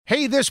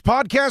Hey, this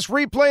podcast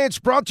replay, it's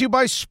brought to you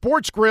by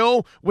Sports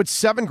Grill with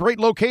 7 great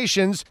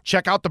locations.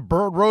 Check out the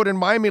Bird Road and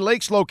Miami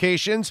Lakes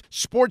locations.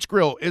 Sports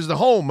Grill is the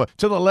home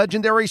to the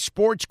legendary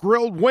Sports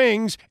Grilled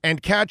Wings,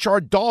 and catch our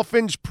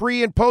Dolphins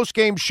pre- and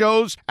post-game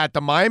shows at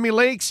the Miami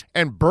Lakes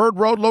and Bird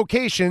Road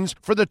locations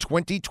for the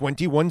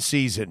 2021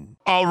 season.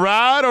 All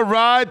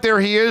right.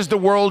 There he is, the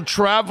world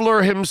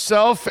traveler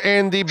himself,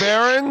 Andy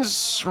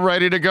Behrens,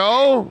 ready to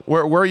go.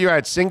 Where are you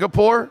at,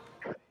 Singapore?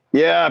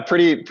 Yeah,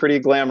 pretty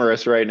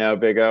glamorous right now,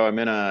 Big O. I'm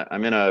in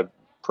a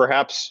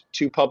perhaps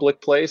too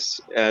public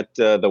place at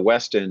the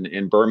Westin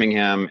in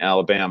Birmingham,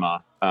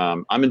 Alabama.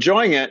 I'm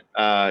enjoying it.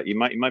 You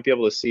might be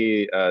able to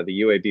see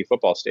the UAB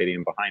football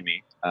stadium behind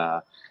me.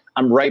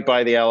 I'm right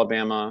by the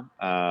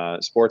Alabama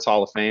Sports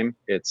Hall of Fame.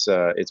 It's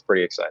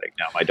pretty exciting.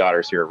 Now my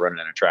daughter's here running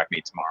in a track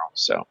meet tomorrow.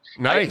 So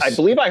nice. I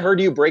believe I heard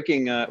you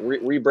breaking.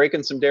 Were you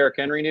breaking some Derrick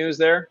Henry news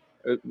there?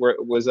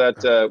 Was that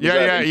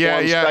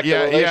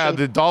yeah.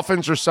 The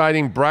Dolphins are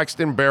signing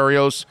Braxton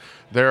Berrios.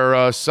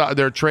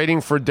 They're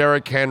trading for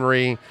Derrick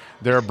Henry.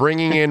 They're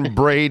bringing in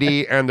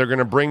Brady, and they're going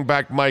to bring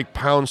back Mike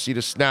Pouncey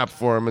to snap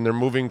for him, and they're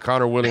moving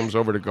Connor Williams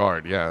over to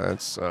guard. Yeah,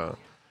 that's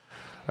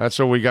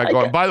what we got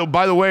going.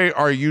 By the way,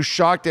 are you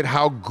shocked at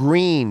how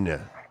green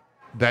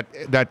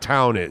that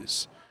town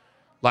is?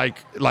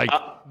 Like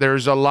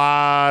there's a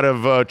lot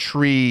of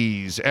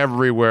trees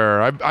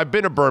everywhere. I've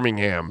been to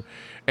Birmingham.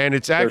 And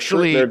it's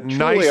actually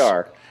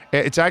nice.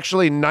 It's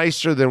actually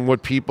nicer than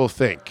what people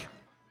think.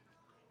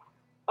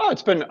 Oh,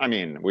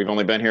 we've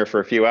only been here for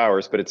a few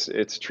hours, but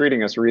it's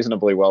treating us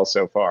reasonably well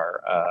so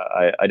far.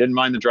 I didn't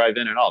mind the drive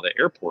in at all. The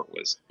airport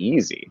was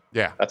easy.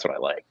 Yeah. That's what I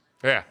like.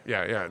 Yeah.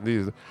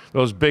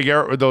 Those big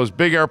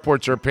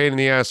airports are a pain in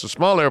the ass. The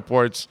small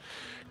airports,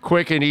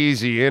 quick and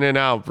easy, in and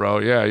out, bro.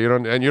 Yeah, you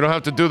don't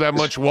have to do that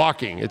much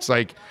walking. It's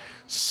like,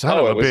 son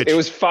of a bitch. It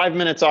was 5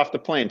 minutes off the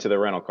plane to the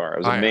rental car. It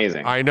was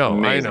amazing. I know.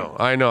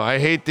 I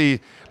hate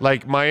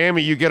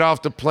Miami, you get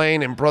off the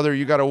plane and, brother,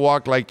 you got to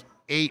walk like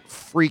 8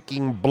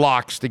 freaking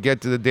blocks to get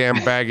to the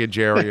damn baggage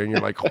area. And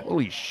you're like,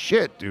 holy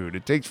shit, dude,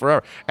 it takes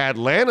forever.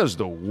 Atlanta's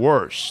the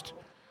worst.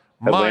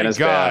 Atlanta's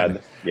my God.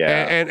 Bad.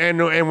 Yeah.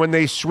 And when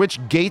they switch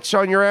gates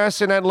on your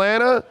ass in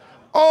Atlanta,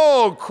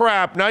 oh,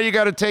 crap. Now you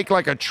got to take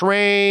like a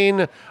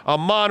train, a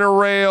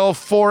monorail,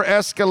 4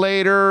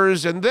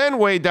 escalators, and then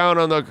way down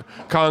on the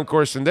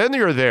concourse, and then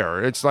you're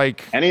there. It's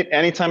like...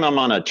 Anytime I'm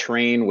on a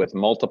train with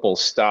multiple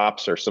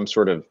stops or some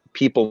sort of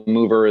people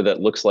mover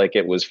that looks like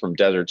it was from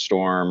Desert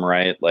Storm,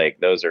 right? Like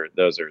those are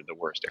the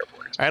worst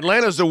airports.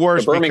 Atlanta's the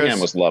worst. But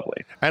Birmingham was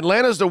lovely.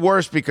 Atlanta's the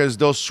worst because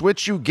they'll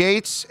switch you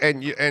gates,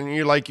 and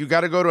you're like, you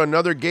got to go to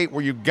another gate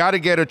where you got to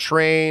get a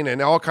train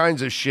and all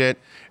kinds of shit.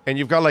 And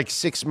you've got like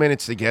 6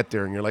 minutes to get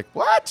there, and you're like,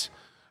 what?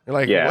 You're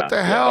like, what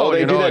the hell? Oh,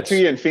 they do that to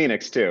you in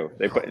Phoenix too.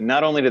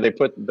 Not only do they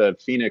put the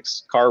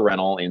Phoenix car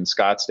rental in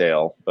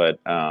Scottsdale, but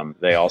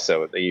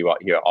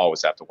you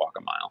always have to walk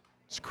a mile.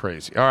 It's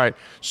crazy. All right.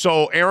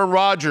 So Aaron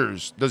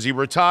Rodgers, does he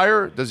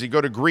retire? Does he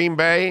go to Green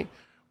Bay,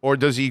 or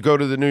does he go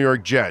to the New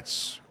York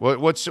Jets?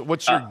 What's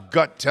your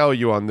gut tell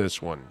you on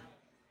this one?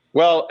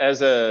 Well,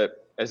 as a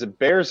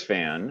Bears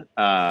fan,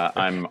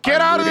 I'm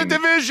out of the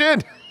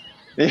division.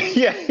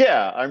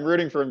 Yeah. I'm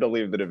rooting for him to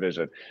leave the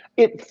division.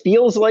 It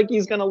feels like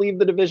he's going to leave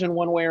the division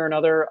one way or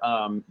another.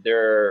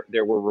 There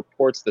were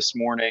reports this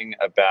morning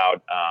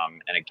about,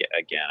 and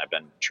again, I've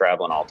been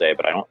traveling all day,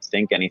 but I don't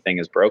think anything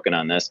is broken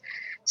on this.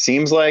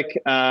 Seems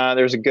like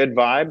there's a good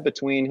vibe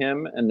between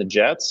him and the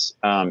Jets.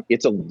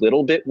 It's a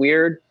little bit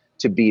weird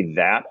to be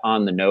that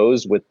on the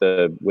nose with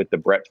the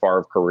Brett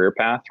Favre career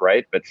path,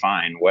 right? But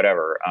fine,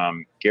 whatever.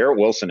 Garrett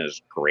Wilson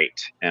is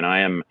great, and I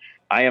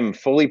am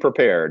fully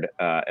prepared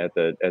at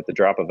the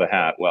drop of a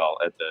hat. Well,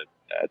 at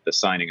the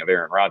signing of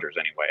Aaron Rodgers,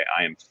 anyway.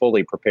 I am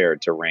fully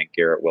prepared to rank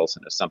Garrett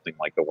Wilson as something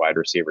like the wide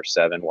receiver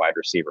 7, wide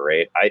receiver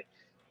 8.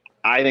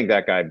 I think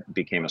that guy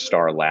became a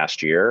star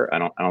last year. I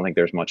don't think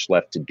there's much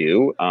left to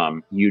do.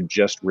 You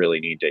just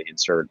really need to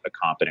insert a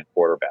competent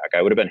quarterback.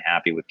 I would have been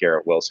happy with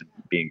Garrett Wilson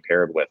being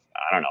paired with,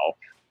 I don't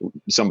know,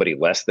 somebody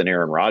less than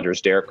Aaron Rodgers.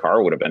 Derek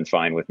Carr would have been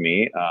fine with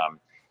me.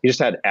 He just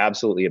had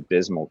absolutely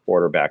abysmal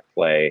quarterback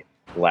play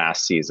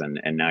last season,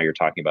 and now you're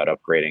talking about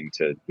upgrading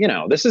to,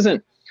 this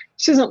isn't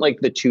like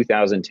the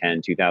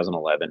 2010,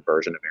 2011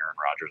 version of Aaron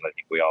Rodgers. I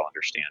think we all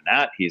understand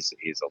that. He's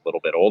a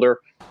little bit older,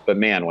 but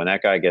man, when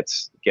that guy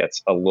gets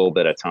a little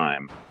bit of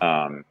time,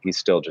 he's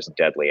still just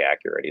deadly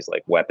accurate. He's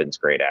like weapons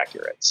grade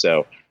accurate.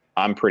 So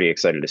I'm pretty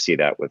excited to see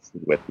that with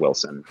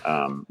Wilson.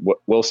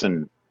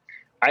 Wilson,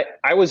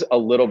 I was a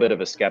little bit of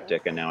a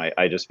skeptic, and now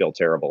I just feel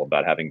terrible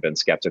about having been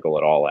skeptical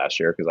at all last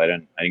year, because I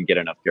didn't get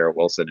enough Garrett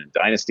Wilson in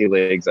dynasty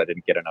leagues. I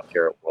didn't get enough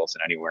Garrett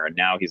Wilson anywhere, and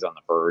now he's on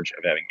the verge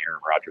of having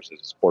Aaron Rodgers as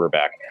his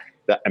quarterback.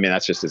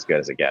 That's just as good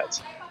as it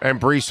gets.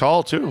 And Breece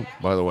Hall too,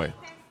 by the way.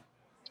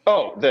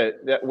 Oh,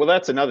 well,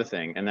 that's another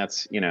thing, and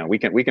that's we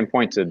can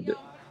point to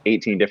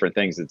 18 different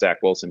things that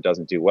Zach Wilson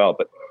doesn't do well,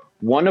 but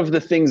one of the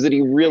things that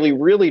he really,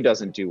 really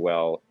doesn't do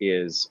well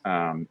is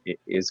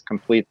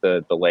complete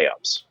the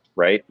layups,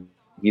 right?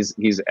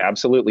 He's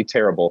absolutely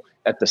terrible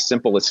at the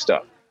simplest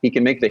stuff. he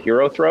can make the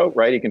hero throw,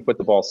 right? He can put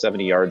the ball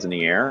 70 yards in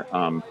the air.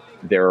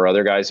 There are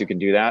other guys who can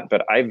do that,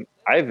 but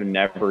I've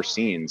never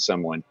seen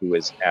someone who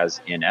is as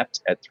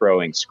inept at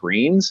throwing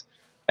screens,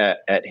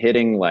 at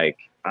hitting like,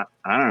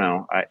 I don't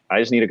know. I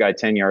just need a guy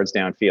 10 yards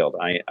downfield.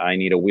 I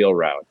need a wheel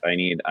route. I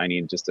need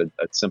just a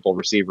simple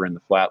receiver in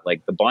the flat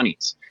like the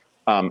bunnies.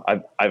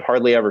 I've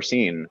hardly ever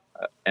seen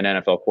an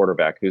NFL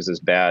quarterback who's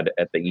as bad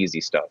at the easy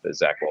stuff as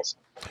Zach Wilson.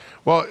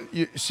 Well,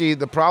 you see,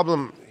 the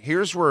problem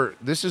here's where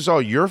this is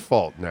all your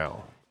fault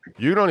now.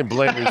 You don't even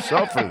blame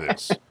yourself for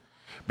this.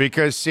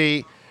 Because,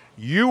 see,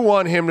 you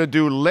want him to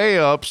do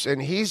layups,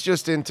 and he's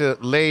just into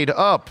laid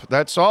up.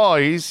 That's all.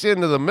 He's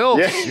into the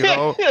MILFs, you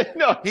know.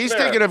 No, he's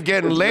thinking of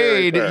getting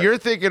laid. You're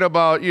thinking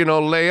about,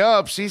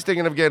 layups. He's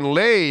thinking of getting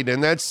laid.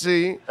 And that's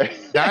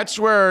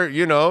where,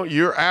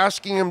 you're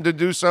asking him to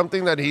do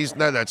something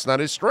that's not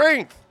his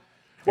strength.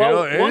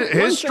 Well,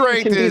 his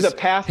strength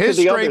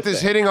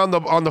is hitting on the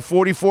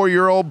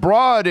 44-year-old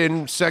broad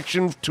in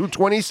section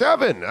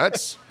 227.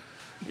 That's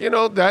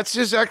that's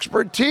his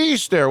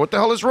expertise there. What the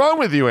hell is wrong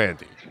with you,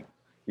 Andy?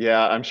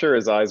 Yeah, I'm sure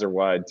his eyes are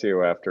wide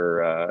too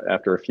after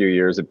a few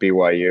years at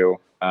BYU.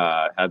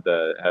 Had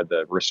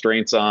the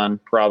restraints on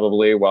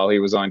probably while he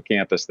was on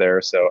campus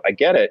there. So I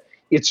get it.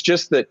 It's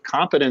just that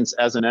competence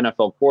as an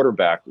NFL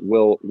quarterback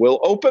will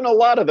open a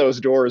lot of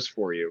those doors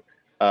for you.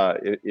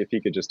 If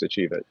he could just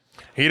achieve it.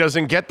 He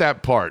doesn't get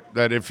that part,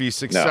 that if he's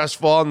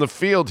successful on the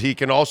field, he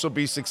can also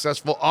be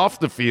successful off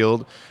the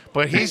field,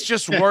 but he's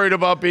just worried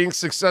about being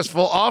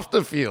successful off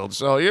the field.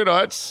 So,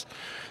 it's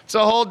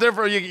a whole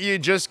different, you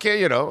just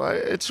can't,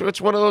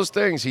 it's one of those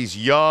things. He's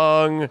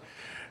young,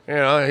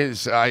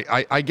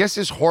 I guess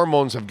his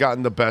hormones have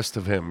gotten the best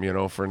of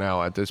him, for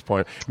now at this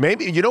point.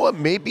 Maybe, you know what,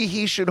 maybe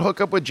he should hook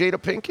up with Jada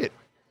Pinkett.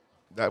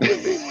 That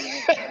would be...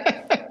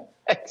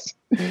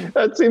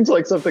 That seems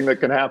like something that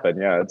can happen.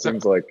 Yeah, it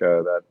seems like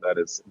that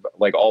is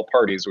like all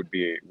parties would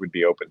be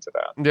open to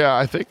that. Yeah,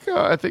 I think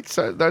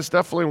that's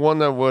definitely one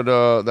that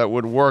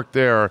would work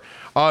there.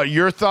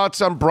 Your thoughts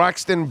on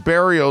Braxton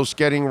Berrios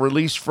getting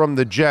released from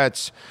the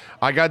Jets?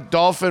 I got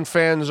Dolphin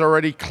fans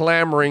already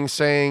clamoring,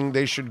 saying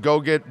they should go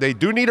get. They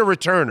do need a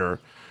returner,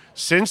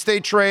 since they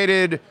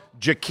traded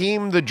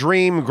Jakeem the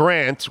Dream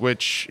Grant,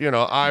 which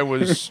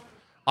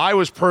I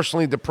was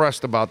personally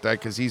depressed about that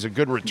because he's a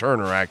good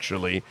returner,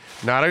 actually,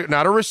 not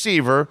a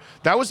receiver.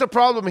 That was the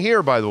problem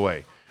here, by the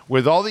way.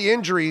 With all the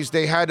injuries,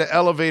 they had to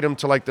elevate him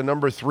to like the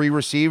number 3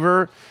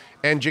 receiver,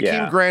 and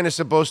Jakeem Grant is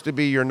supposed to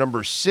be your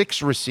number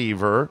 6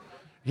 receiver.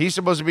 He's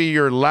supposed to be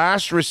your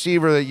last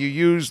receiver that you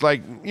use,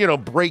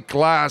 break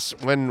glass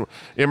when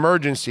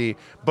emergency.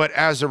 But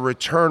as a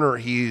returner,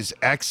 he's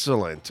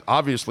excellent.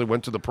 Obviously,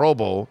 went to the Pro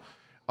Bowl.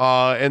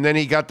 And then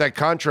he got that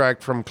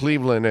contract from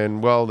Cleveland,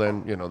 and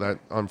that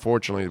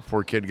unfortunately the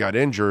poor kid got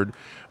injured.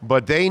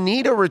 But they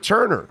need a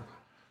returner.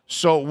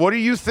 So what do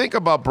you think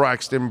about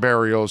Braxton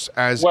Berrios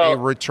as a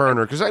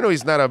returner? Because I know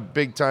he's not a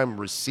big-time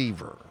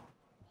receiver.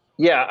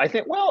 Yeah, I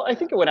think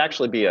it would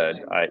actually be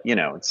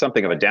it's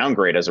something of a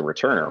downgrade as a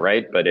returner,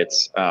 right? But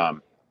it's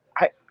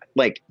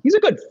he's a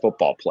good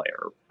football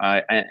player,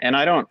 and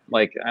I don't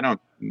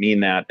mean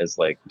that as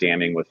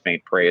damning with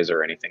faint praise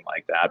or anything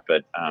like that,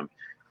 but.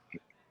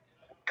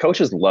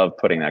 Coaches love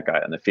putting that guy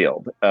on the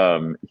field.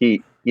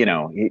 He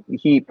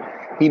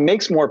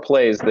makes more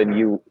plays than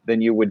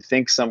you would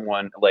think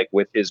someone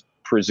with his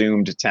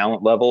presumed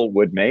talent level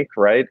would make,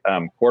 right?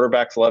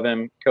 Quarterbacks love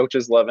him,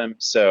 coaches love him.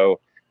 So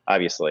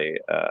obviously,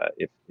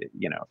 if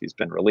he's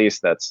been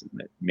released, that's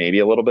maybe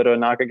a little bit of a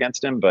knock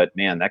against him. But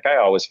man, that guy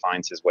always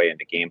finds his way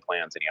into game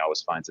plans, and he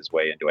always finds his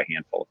way into a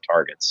handful of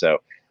targets. So.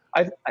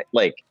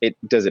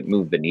 Does it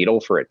move the needle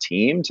for a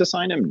team to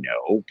sign him?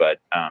 No, but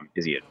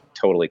is he a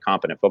totally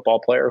competent football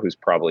player who's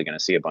probably going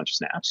to see a bunch of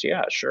snaps?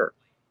 Yeah, sure.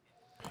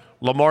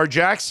 Lamar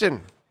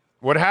Jackson,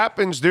 what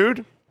happens,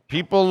 dude?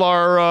 People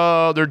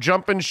are they're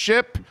jumping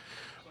ship.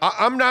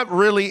 I'm not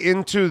really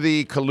into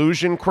the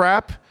collusion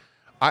crap.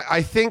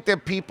 I think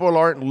that people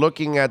aren't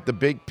looking at the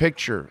big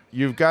picture.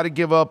 You've got to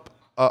give up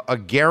a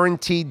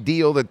guaranteed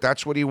deal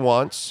that's what he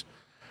wants.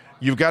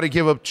 You've got to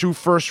give up 2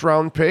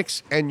 first-round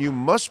picks, and you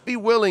must be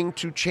willing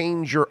to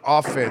change your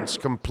offense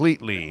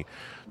completely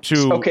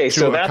to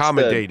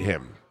accommodate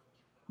him.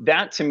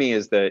 That to me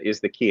is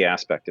the key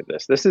aspect of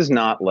this. This is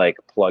not like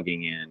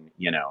plugging in,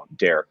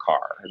 Derek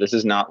Carr. This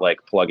is not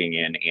like plugging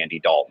in Andy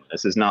Dalton.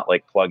 This is not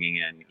like plugging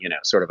in,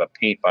 sort of a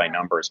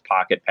paint-by-numbers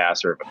pocket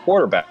passer of a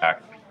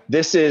quarterback.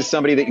 This is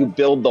somebody that you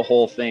build the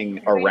whole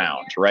thing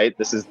around, right?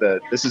 This is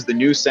the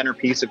new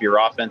centerpiece of your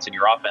offense, and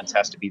your offense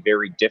has to be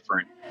very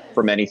different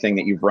from anything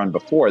that you've run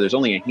before. There's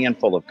only a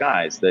handful of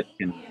guys that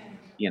can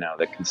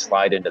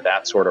slide into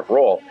that sort of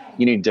role.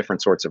 You need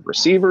different sorts of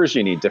receivers.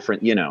 You need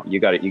different, you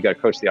got to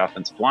coach the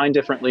offensive line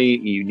differently.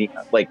 You need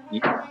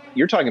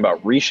you're talking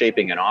about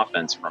reshaping an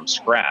offense from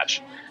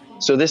scratch.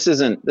 So this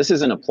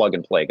isn't a plug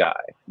and play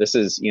guy. This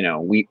is,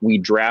 we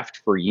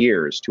draft for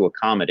years to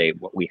accommodate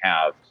what we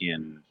have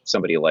in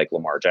somebody like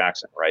Lamar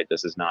Jackson, right?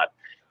 It's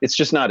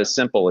just not as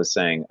simple as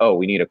saying, oh,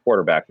 we need a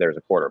quarterback. There's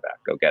a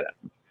quarterback. Go get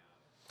it.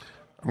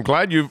 I'm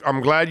glad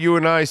you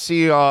and I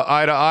see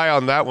eye to eye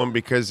on that one,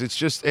 because it's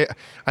just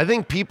I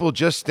think people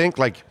just think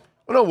like,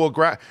 oh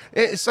no,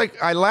 it's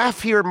like I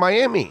laugh here in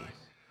Miami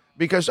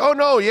because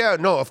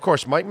of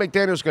course Mike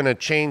McDaniel's going to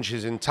change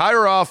his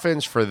entire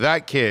offense for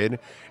that kid,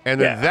 and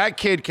then that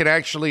kid can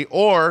actually,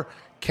 or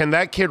can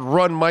that kid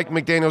run Mike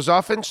McDaniel's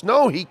offense?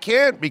 No, he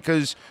can't,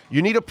 because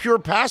you need a pure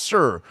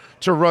passer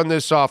to run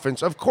this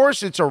offense. Of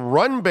course, it's a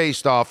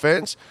run-based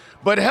offense,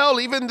 but hell,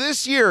 even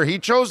this year, he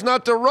chose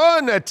not to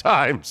run at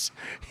times.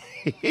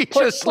 He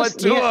just led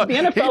to the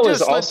NFL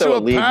is also a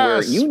league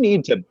where you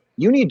need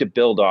to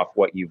build off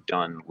what you've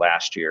done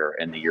last year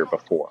and the year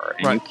before,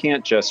 and you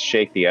can't just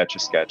shake the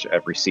Etch-a-Sketch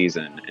every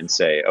season and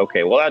say,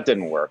 okay, well that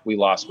didn't work, we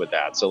lost with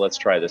that, so let's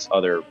try this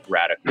other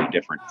radically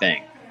different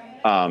thing.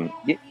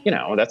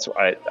 That's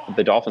why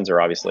the Dolphins are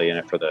obviously in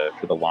it for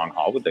the long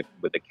haul with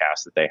the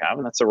cast that they have,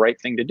 and that's the right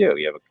thing to do.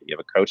 You have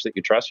a coach that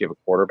you trust, you have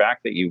a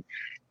quarterback that you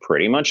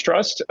pretty much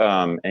trust,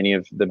 and you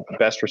have the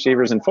best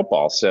receivers in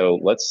football. So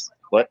let's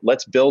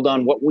build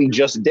on what we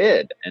just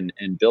did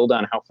and build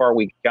on how far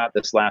we got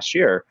this last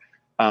year.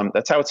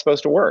 That's how it's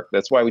supposed to work.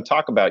 That's why we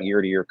talk about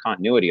year-to-year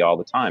continuity all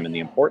the time and the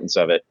importance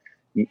of it.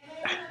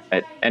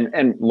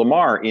 And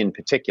Lamar in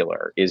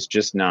particular is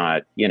just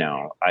not,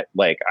 I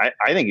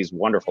think he's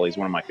wonderful. He's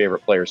one of my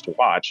favorite players to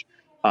watch.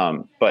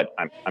 But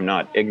I'm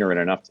not ignorant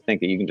enough to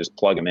think that you can just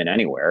plug him in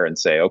anywhere and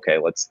say, okay,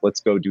 let's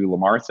go do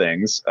Lamar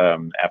things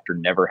after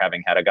never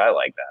having had a guy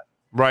like that.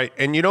 Right.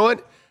 And you know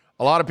what?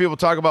 A lot of people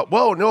talk about,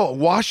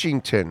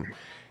 Washington.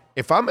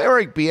 If I'm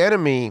Eric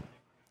Bieniemy,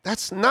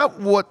 that's not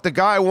what the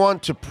guy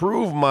want to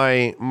prove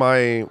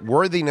my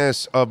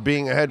worthiness of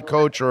being a head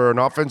coach or an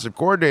offensive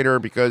coordinator,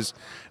 because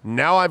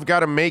now I've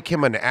got to make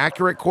him an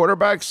accurate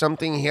quarterback,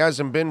 something he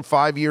hasn't been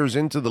 5 years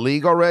into the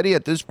league already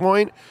at this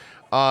point.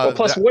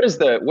 Plus, what is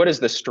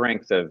the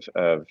strength of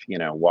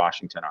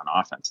Washington on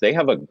offense? They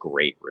have a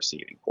great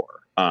receiving core.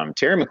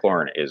 Terry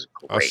McLaurin is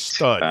great. A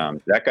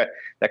stud.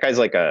 That guy's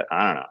like I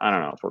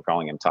don't know if we're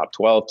calling him top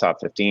 12, top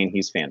 15.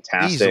 He's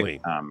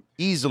fantastic.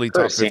 Easily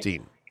top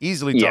 15.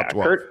 Easily top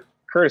 12.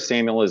 Curtis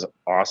Samuel is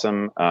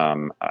awesome.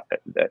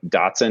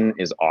 Dotson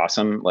is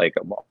awesome. Like,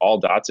 all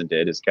Dotson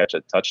did is catch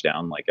a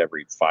touchdown like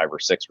every 5 or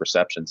 6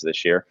 receptions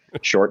this year.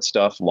 Short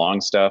stuff,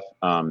 long stuff.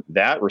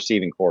 That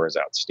receiving core is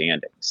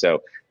outstanding.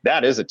 So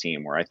that is a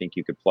team where I think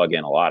you could plug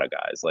in a lot of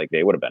guys. Like,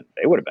 they would have been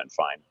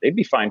fine. They'd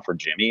be fine for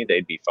Jimmy.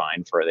 They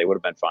would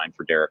have been fine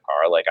for Derek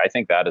Carr. Like, I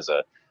think that is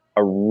a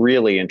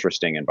really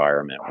interesting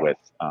environment with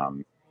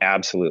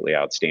absolutely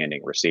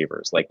outstanding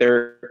receivers. Like,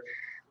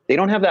 they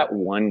don't have that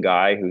one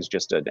guy who's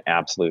just an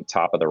absolute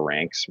top of the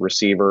ranks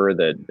receiver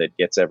that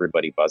gets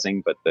everybody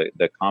buzzing, but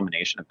the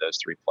combination of those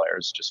 3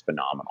 players is just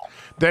phenomenal.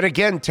 Then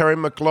again, Terry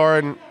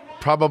McLaurin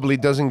probably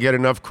doesn't get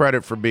enough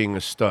credit for being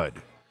a stud.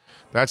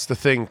 That's the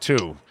thing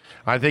too.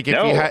 I think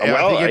if he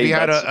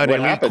had an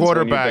elite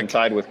quarterback,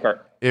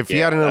 if he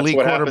had an elite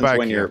quarterback,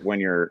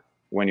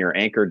 when you're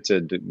anchored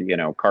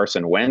to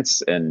Carson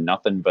Wentz and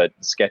nothing but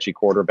sketchy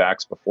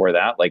quarterbacks before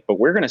that, but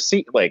we're going to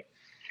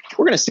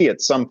see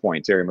at some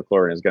point Terry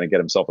McLaurin is going to get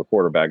himself a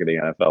quarterback in the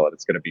NFL, and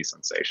it's going to be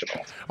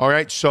sensational. All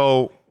right,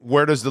 so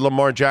where does the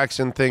Lamar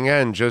Jackson thing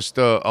end? Just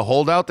a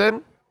holdout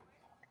then?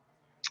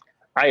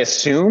 I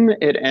assume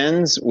it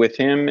ends with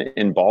him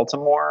in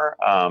Baltimore.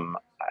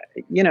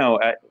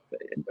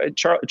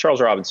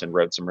 Charles Robinson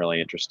wrote some really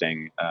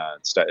interesting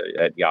stuff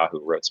at Yahoo.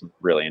 Wrote some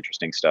really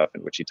interesting stuff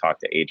in which he talked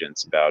to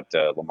agents about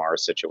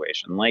Lamar's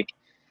situation.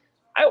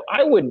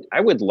 I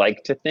would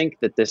like to think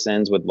that this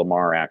ends with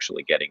Lamar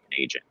actually getting an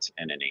agent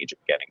and an agent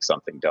getting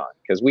something done,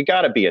 because we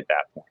got to be at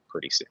that point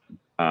pretty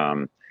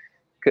soon.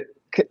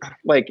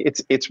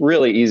 It's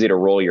really easy to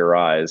roll your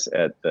eyes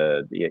at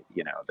the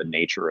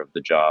nature of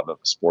the job of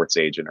a sports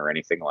agent or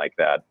anything like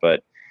that,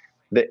 but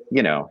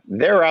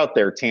they're out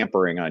there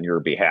tampering on your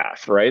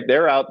behalf, right?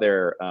 They're out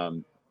there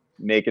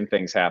making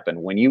things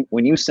happen when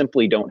you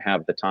simply don't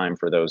have the time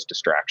for those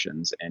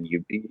distractions, and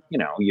you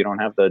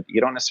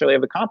don't necessarily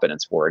have the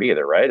competence for it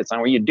either, right? It's not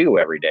what you do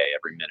every day,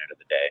 every minute of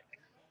the day.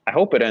 I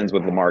hope it ends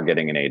with Lamar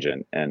getting an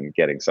agent and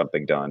getting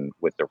something done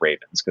with the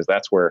Ravens, because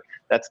that's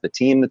the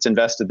team that's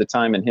invested the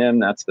time in him.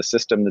 That's the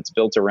system that's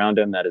built around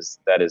him. That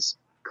is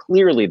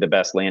clearly the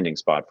best landing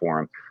spot for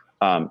him.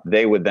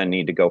 They would then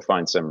need to go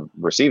find some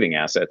receiving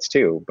assets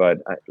too, but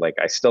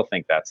I still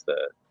think that's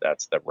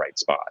the right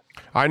spot.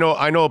 I know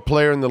a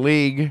player in the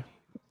league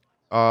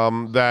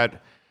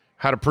that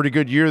had a pretty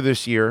good year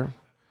this year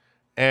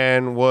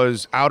and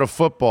was out of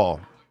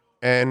football,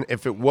 and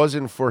if it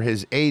wasn't for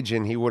his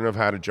agent, he wouldn't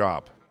have had a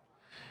job.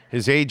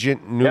 His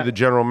agent knew the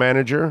general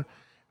manager,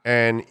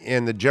 and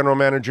the general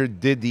manager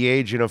did the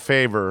agent a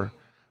favor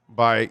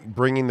by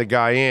bringing the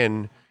guy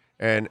in,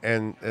 and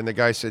the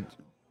guy said,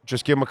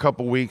 just give him a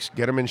couple weeks,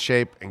 get him in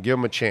shape, and give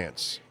him a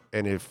chance.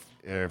 And if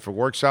it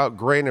works out,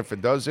 great. And if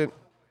it doesn't,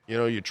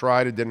 you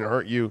tried, it didn't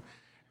hurt you.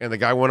 And the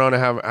guy went on to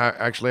have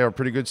a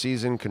pretty good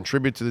season,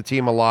 contribute to the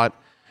team a lot,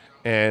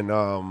 and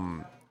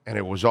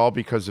it was all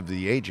because of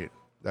the agent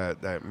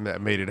that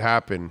made it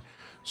happen.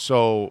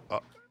 So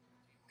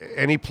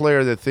any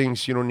player that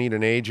thinks you don't need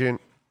an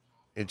agent,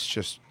 it's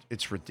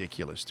it's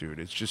ridiculous, dude.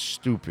 It's just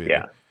stupid.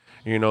 Yeah.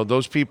 You know,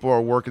 those people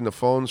are working the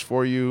phones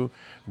for you.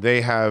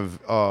 They have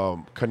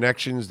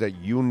connections that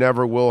you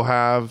never will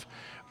have,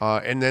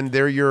 and then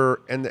they're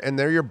your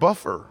they're your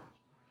buffer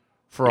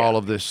for all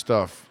of this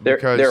stuff. They're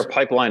a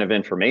pipeline of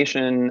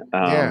information.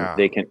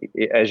 They can,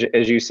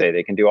 as you say,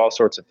 they can do all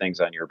sorts of things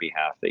on your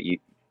behalf that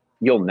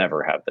you'll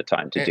never have the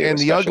time to do. And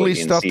the ugly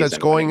stuff that's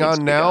going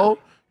on now,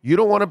 you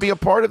don't want to be a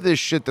part of this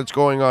shit that's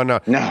going on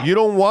now. No. You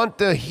don't want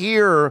to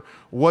hear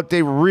what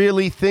they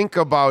really think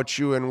about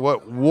you and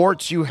what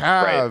warts you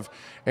have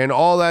and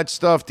all that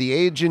stuff. The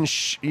agent,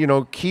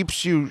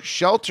 keeps you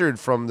sheltered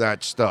from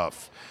that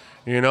stuff,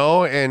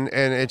 and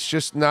it's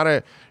just not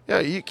a. Yeah,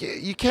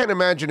 you can't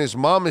imagine his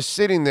mom is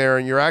sitting there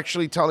and you're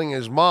actually telling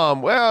his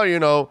mom,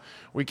 well,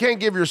 we can't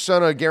give your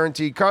son a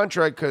guaranteed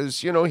contract because,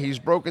 he's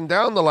broken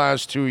down the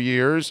last 2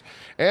 years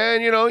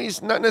and,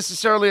 he's not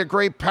necessarily a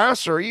great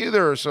passer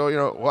either.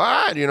 So,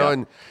 what?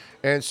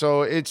 And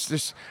so it's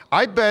this.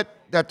 I bet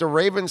that the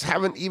Ravens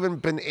haven't even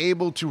been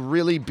able to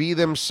really be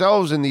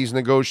themselves in these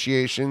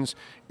negotiations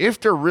if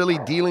they're really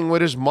dealing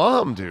with his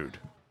mom, dude.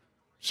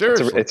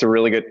 Seriously. It's a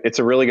really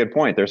good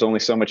point. There's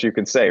only so much you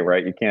can say,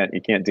 right? You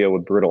can't deal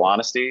with brutal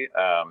honesty.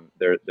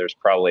 There's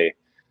probably,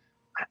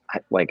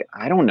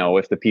 I don't know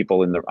if the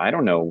people I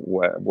don't know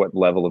what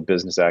level of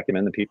business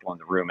acumen the people in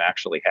the room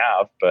actually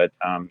have, but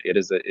it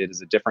is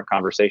a different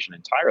conversation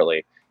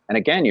entirely. And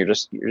again, you're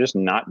just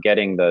not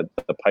getting the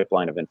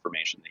pipeline of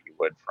information that you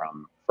would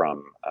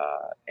from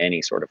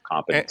any sort of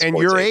competent. And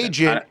your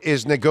agent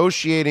is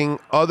negotiating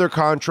other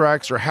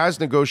contracts or has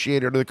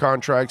negotiated other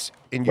contracts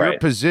in your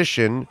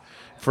position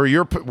for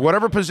your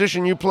whatever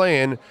position you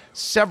play in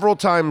several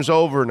times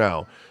over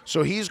now.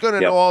 So he's going to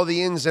know all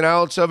the ins and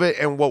outs of it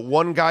and what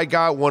one guy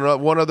got,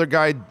 one other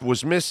guy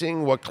was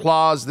missing, what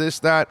clause, this,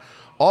 that.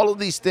 All of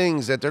these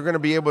things that they're going to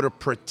be able to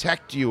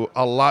protect you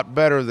a lot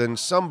better than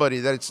somebody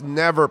that's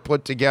never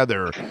put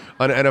together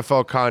an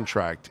NFL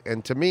contract.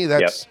 And to me,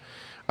 that's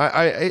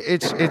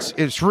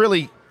it's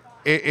really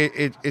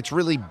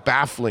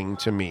baffling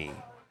to me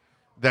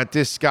that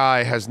this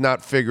guy has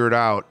not figured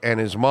out, and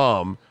his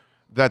mom,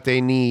 that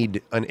they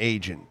need an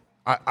agent.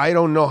 I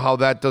don't know how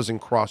that doesn't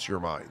cross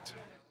your mind.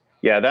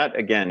 Yeah, that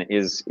again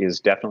is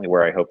definitely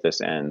where I hope this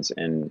ends.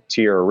 And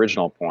to your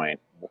original point,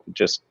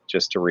 just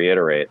to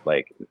reiterate,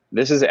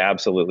 this is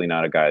absolutely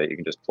not a guy that you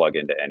can just plug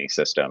into any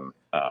system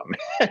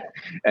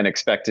and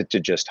expect it to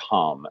just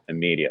hum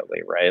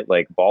immediately, right?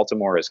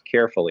 Baltimore has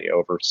carefully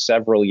over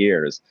several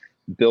years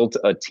built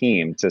a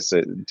team to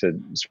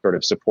sort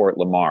of support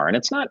Lamar, and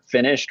it's not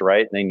finished,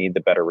 right? They need the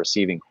better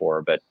receiving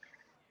core, but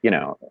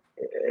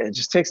it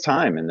just takes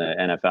time in the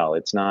NFL.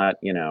 It's not,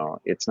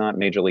 it's not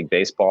Major League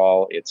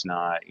Baseball. It's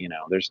not,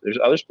 there's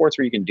other sports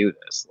where you can do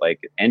this.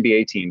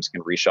 NBA teams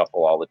can reshuffle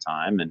all the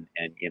time, and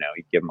you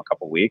give them a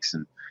couple weeks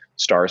and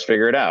stars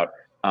figure it out.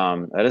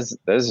 That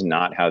is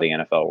not how the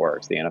NFL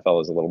works. The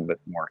NFL is a little bit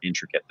more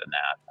intricate than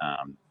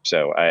that.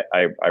 So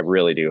I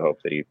really do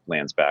hope that he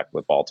lands back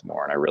with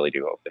Baltimore, and I really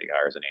do hope that he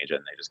hires an agent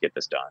and they just get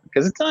this done.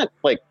 Because it's not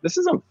this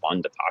isn't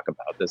fun to talk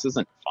about. This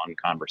isn't fun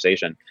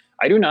conversation.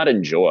 I do not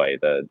enjoy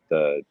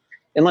the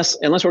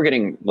unless we're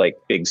getting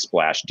big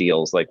splash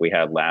deals like we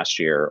had last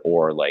year,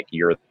 or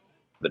you're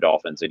the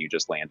Dolphins and you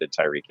just landed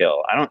Tyreek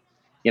Hill. I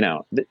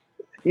don't,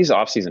 these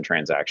offseason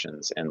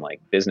transactions and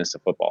business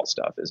of football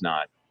stuff is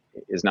not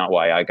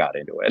why I got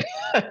into it.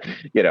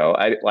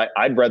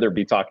 I'd rather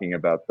be talking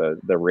about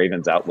the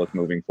Ravens' outlook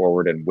moving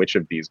forward and which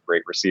of these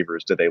great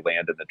receivers do they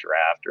land in the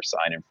draft or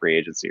sign in free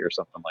agency or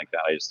something like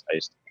that. I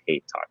just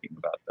hate talking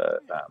about the.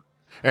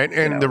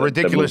 And the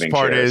ridiculous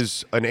part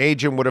is an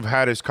agent would have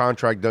had his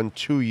contract done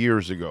 2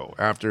 years ago.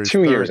 After his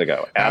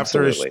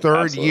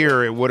third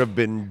year, it would have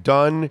been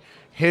done.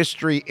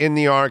 History in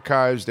the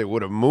archives. They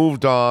would have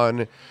moved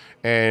on.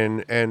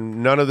 And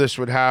none of this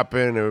would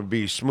happen. It would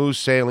be smooth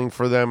sailing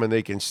for them, and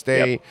they can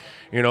stay,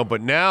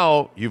 But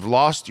now you've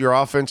lost your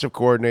offensive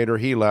coordinator.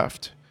 He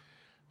left.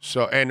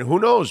 So, and who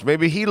knows?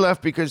 Maybe he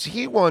left because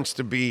he wants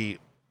to be,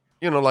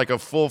 a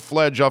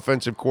full-fledged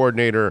offensive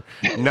coordinator,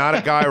 not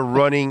a guy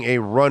running a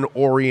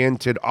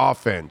run-oriented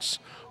offense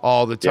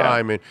all the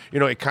time. Yeah.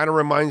 And, it kind of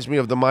reminds me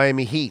of the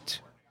Miami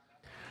Heat.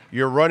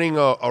 You're running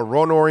a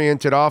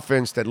run-oriented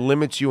offense that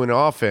limits you in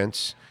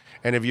offense.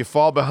 And if you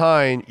fall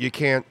behind, you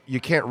can't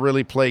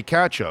really play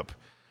catch up.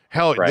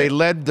 Hell, They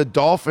led the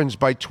Dolphins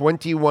by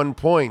 21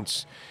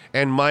 points,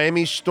 and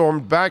Miami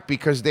stormed back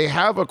because they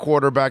have a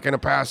quarterback in a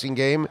passing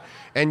game.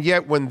 And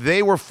yet when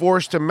they were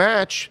forced to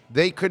match,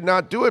 they could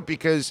not do it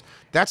because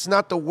that's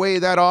not the way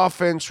that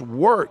offense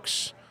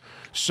works.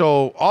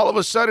 So all of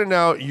a sudden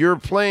now you're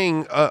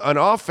playing an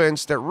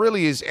offense that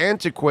really is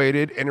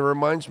antiquated, and it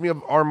reminds me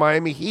of our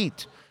Miami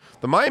Heat.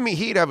 The Miami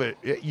Heat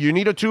you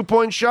need a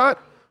 2-point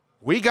shot?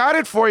 We got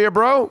it for you,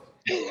 bro.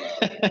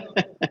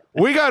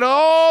 We got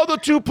all the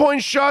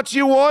 2-point shots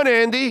you want,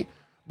 Andy.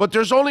 But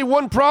there's only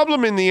one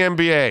problem in the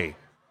NBA.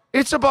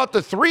 It's about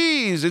the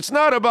threes. It's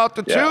not about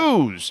the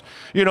twos.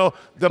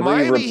 The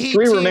Miami Heat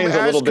team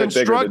as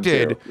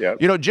constructed,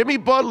 Jimmy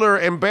Butler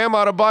and Bam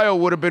Adebayo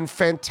would have been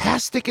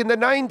fantastic in the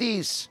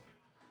 90s.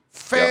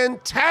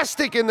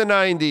 Fantastic in the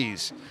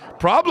 90s.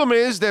 Problem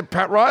is that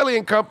Pat Riley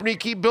and company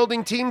keep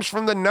building teams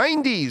from the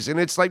 90s. And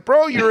it's like,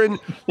 bro, you're in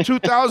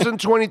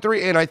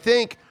 2023. And I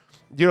think,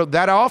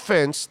 that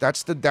offense,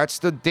 that's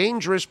the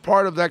dangerous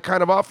part of that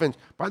kind of offense.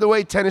 By the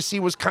way, Tennessee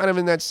was kind of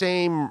in that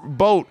same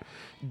boat.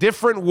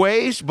 Different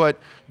ways, but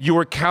you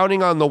were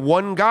counting on the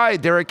one guy,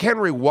 Derrick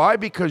Henry. Why?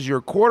 Because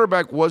your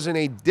quarterback wasn't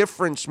a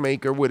difference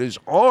maker with his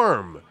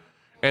arm.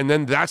 And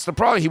then that's the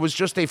problem. He was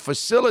just a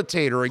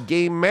facilitator, a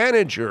game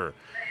manager.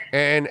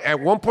 And at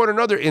one point or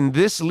another, in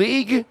this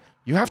league,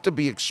 you have to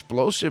be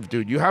explosive,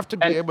 dude. You have to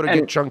be able to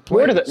get chunk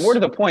plays. More to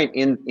the point,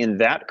 in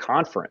that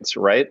conference,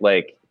 right?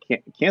 Like,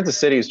 Kansas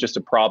City is just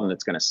a problem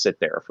that's going to sit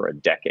there for a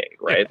decade,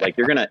 right? Like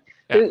there's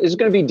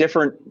going to be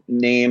different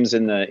names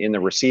in the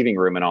receiving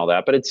room and all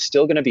that, but it's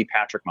still going to be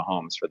Patrick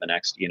Mahomes for the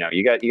next, you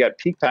got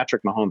peak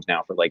Patrick Mahomes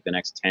now for like the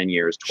next 10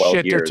 years,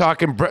 12 years.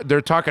 They're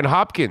talking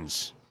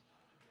Hopkins.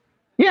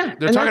 Yeah.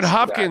 They're talking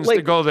Hopkins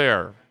to go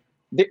there.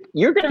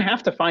 You're going to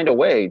have to find a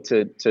way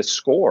to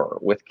score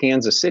with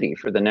Kansas City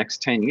for the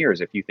next 10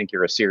 years if you think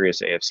you're a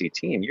serious AFC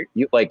team.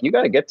 You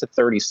got to get to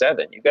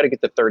 37. You got to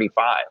get to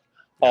 35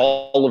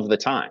 all of the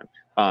time.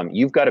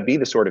 You've got to be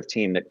the sort of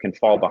team that can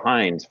fall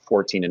behind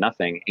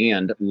 14-0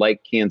 and,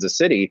 like Kansas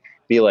City,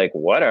 be like,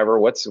 whatever,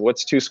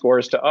 what's 2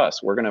 scores to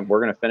us? We're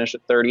gonna finish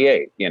at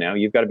 38.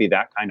 You've got to be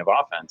that kind of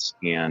offense,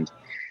 and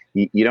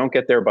you don't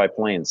get there by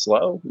playing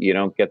slow. You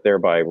don't get there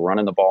by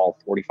running the ball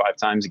 45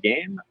 times a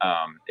game.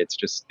 It's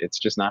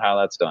just not how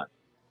that's done.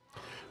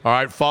 All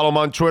right, follow him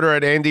on Twitter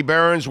at Andy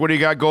Behrens. What do you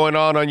got going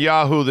on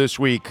Yahoo this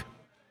week?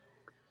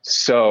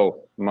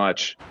 So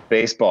much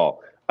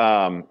baseball.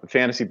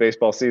 Fantasy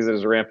baseball season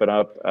is ramping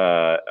up.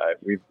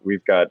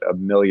 We've got a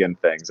million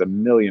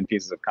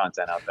pieces of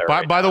content out there.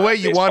 By the way,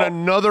 you want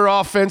another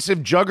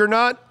offensive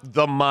juggernaut?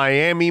 The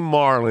Miami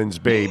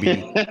Marlins,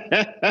 baby.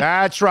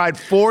 That's right.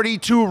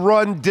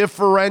 42-run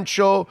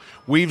differential.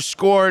 We've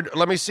scored.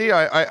 Let me see.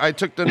 I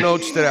took the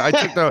notes today.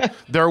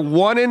 They're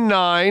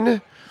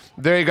 1-9.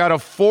 They got a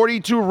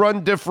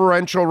 42-run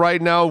differential right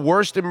now,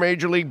 worst in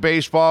Major League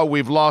Baseball.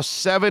 We've lost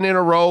 7 in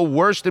a row,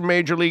 worst in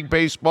Major League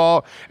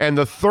Baseball. And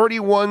the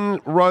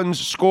 31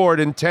 runs scored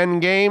in 10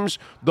 games,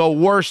 the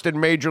worst in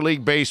Major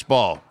League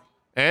Baseball.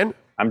 And?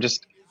 I'm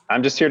just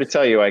here to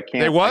tell you I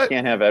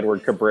can't have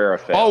Edward Cabrera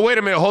fail. Oh, wait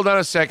a minute. Hold on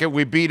a second.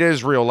 We beat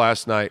Israel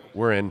last night.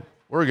 We're in.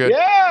 We're good.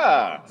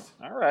 Yeah.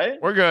 All right.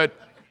 We're good.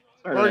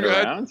 We're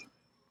good. Around.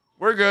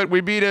 We're good.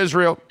 We beat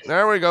Israel.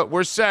 There we go.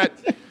 We're set.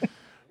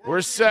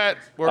 We're set.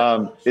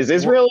 Is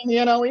Israel in the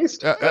NL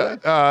East?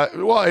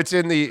 Well, it's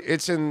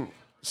in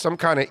some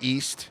kind of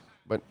East,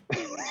 but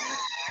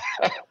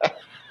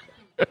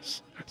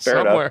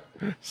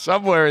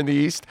somewhere in the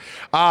East.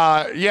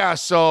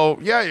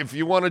 If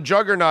you want a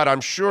juggernaut,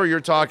 I'm sure you're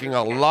talking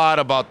a lot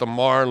about the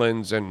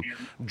Marlins and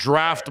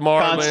draft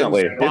Marlins.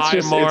 Constantly.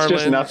 It's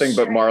just nothing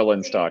but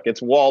Marlins talk.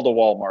 It's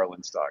wall-to-wall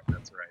Marlins talk.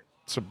 That's right.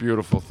 It's a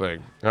beautiful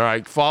thing. All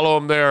right, follow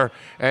him there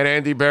at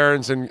Andy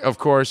Behrens. And, of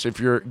course, if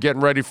you're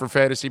getting ready for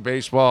fantasy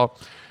baseball,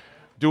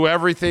 do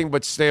everything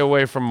but stay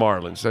away from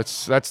Marlins.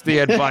 That's the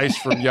advice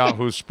from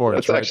Yahoo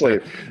Sports. It's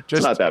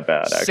not that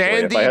bad, actually.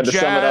 Sandy, if I had to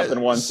jazz, sum it up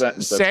in one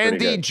sentence, that's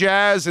Sandy,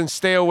 jazz, and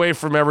stay away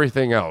from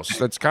everything else.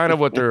 That's kind of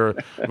what they're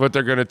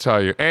going to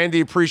tell you. Andy,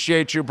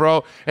 appreciate you,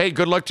 bro. Hey,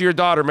 good luck to your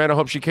daughter, man. I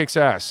hope she kicks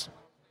ass.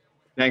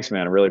 Thanks,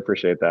 man. I really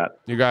appreciate that.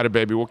 You got it,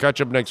 baby. We'll catch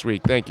up next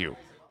week. Thank you.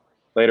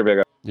 Later, big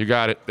guy. You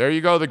got it. There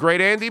you go. The great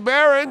Andy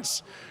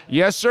Behrens.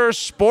 Yes, sir.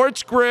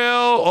 Sports Grill.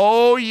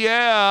 Oh,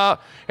 yeah.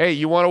 Hey,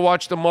 you want to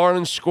watch the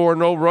Marlins score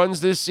no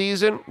runs this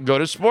season? Go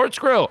to Sports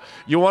Grill.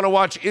 You want to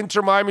watch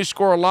Inter Miami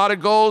score a lot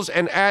of goals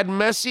and add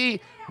Messi?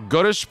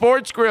 Go to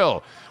Sports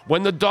Grill.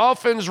 When the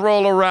Dolphins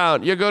roll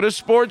around, you go to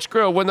Sports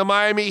Grill. When the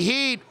Miami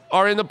Heat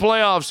are in the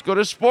playoffs, go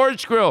to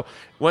Sports Grill.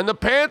 When the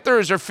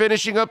Panthers are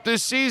finishing up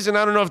this season,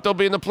 I don't know if they'll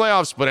be in the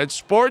playoffs, but at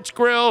Sports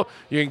Grill,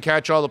 you can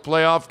catch all the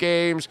playoff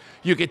games.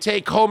 You can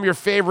take home your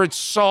favorite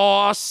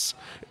sauce.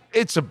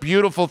 It's a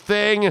beautiful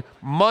thing.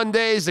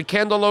 Mondays, the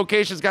Kendall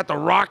location's got the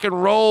rock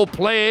and roll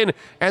playing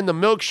and the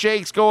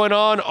milkshakes going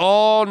on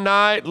all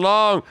night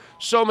long.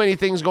 So many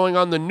things going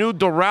on. The new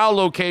Doral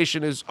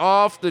location is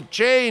off the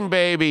chain,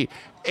 baby.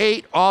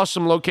 8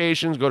 awesome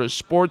locations. Go to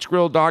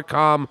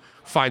sportsgrill.com.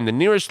 Find the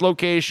nearest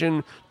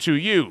location to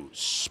you.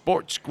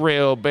 Sports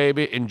Grill,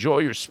 baby. Enjoy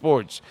your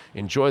sports.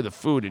 Enjoy the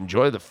food.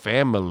 Enjoy the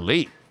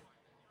family.